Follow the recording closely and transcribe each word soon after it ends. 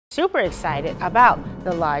Super excited about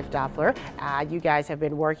the live Doppler. You guys have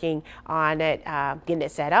been working on it, getting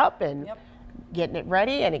it set up and getting it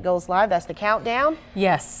ready, and it goes live. That's the countdown.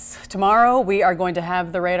 Yes, tomorrow we are going to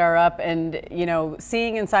have the radar up, and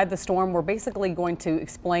seeing inside the storm, we're basically going to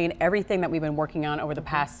explain everything that we've been working on over the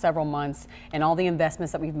past several months and all the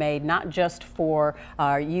investments that we've made, not just for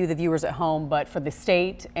you, the viewers at home, but for the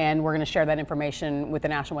state. And we're going to share that information with the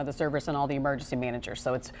National Weather Service and all the emergency managers.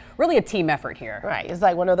 So it's really a team effort here. Right. It's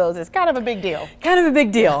like one of those. It's kind of a big deal. Kind of a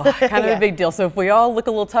big deal. Kind of a big deal. So if we all look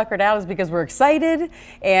a little tuckered out, it's because we're excited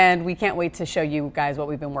and we can't wait to show you guys what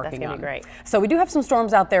we've been working on. That's gonna be great. So we do have some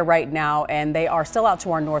storms out there right now, and they are still out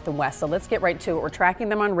to our north and west. So let's get right to it. We're tracking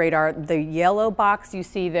them on radar. The yellow box you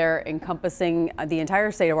see there encompassing the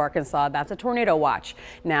entire state of Arkansas, that's a tornado watch.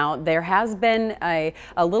 Now, there has been a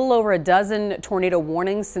little over a dozen tornado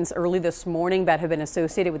warnings since early this morning that have been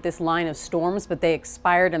associated with this line of storms, but they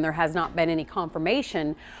expired and there has not been any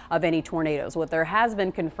confirmation of any tornadoes. What there has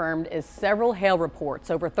been confirmed is several hail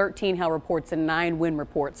reports, over 13 hail reports and 9 wind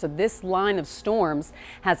reports. So this line of storms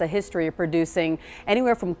has a history of producing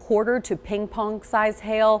anywhere from quarter to ping pong size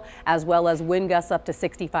hail, as well as wind gusts up to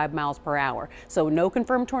 65 miles per hour. So no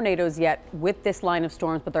confirmed tornadoes yet with this line of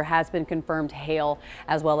storms, but there has been confirmed hail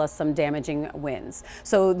as well as some damaging winds.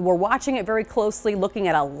 So we're watching it very closely, looking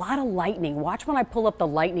at a lot of lightning. Watch when I pull up the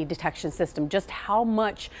lightning detection system, just how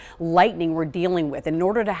much lightning we're dealing with. In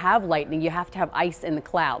order to have lightning, you have to have ice in the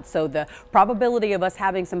clouds. So the probability of us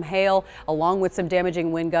having some hail along with some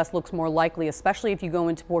damaging wind gusts looks more likely, especially if you go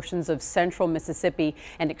into portions of central Mississippi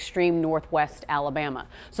and extreme northwest Alabama.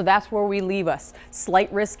 So that's where we leave us.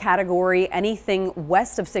 Slight risk category, anything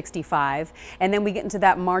west of 65, and then we get into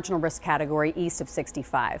that marginal risk category east of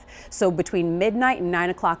 65. So between midnight and 9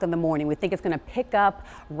 o'clock in the morning, we think it's going to pick up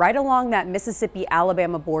right along that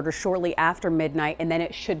Mississippi-Alabama border shortly after midnight, and then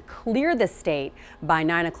it should clear the state by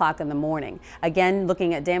 9 o'clock in the morning. Again,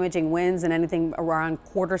 looking at damaging winds and anything around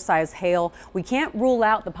quarter-size hail, we can't rule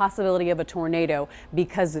out the possibility of a tornado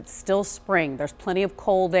because it's still spring. There's plenty of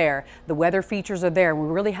cold air. The weather features are there. We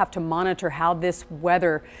really have to monitor how this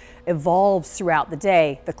weather evolves throughout the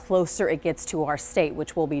day the closer it gets to our state,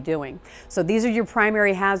 which we'll be doing. So these are your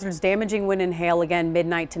primary hazards: damaging wind and hail, again,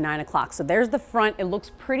 midnight to 9 o'clock. So there's the front. It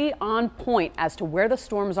looks pretty on point as to where the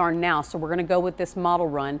storms are now. So we're going to go with this model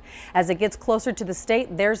run. As it gets closer to the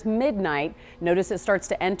state, there's midnight. Notice it starts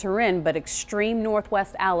to enter in, but extreme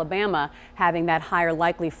northwest Alabama having that higher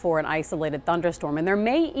likely for an isolated thunderstorm. And there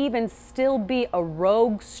may even still be a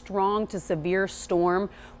rogue strong to severe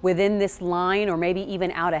storm within this line, or maybe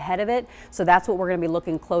even out ahead of it. So that's what we're going to be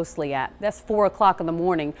looking closely at. That's 4 o'clock in the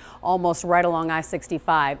morning, almost right along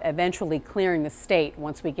I-65, eventually clearing the state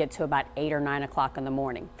once we get to about 8 or 9 o'clock in the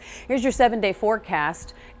morning. Here's your 7-day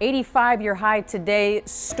forecast. 85 your high today.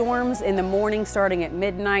 Storms in the morning starting at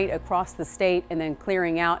midnight across the state and then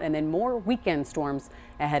clearing out, and then more weekend storms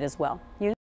ahead as well.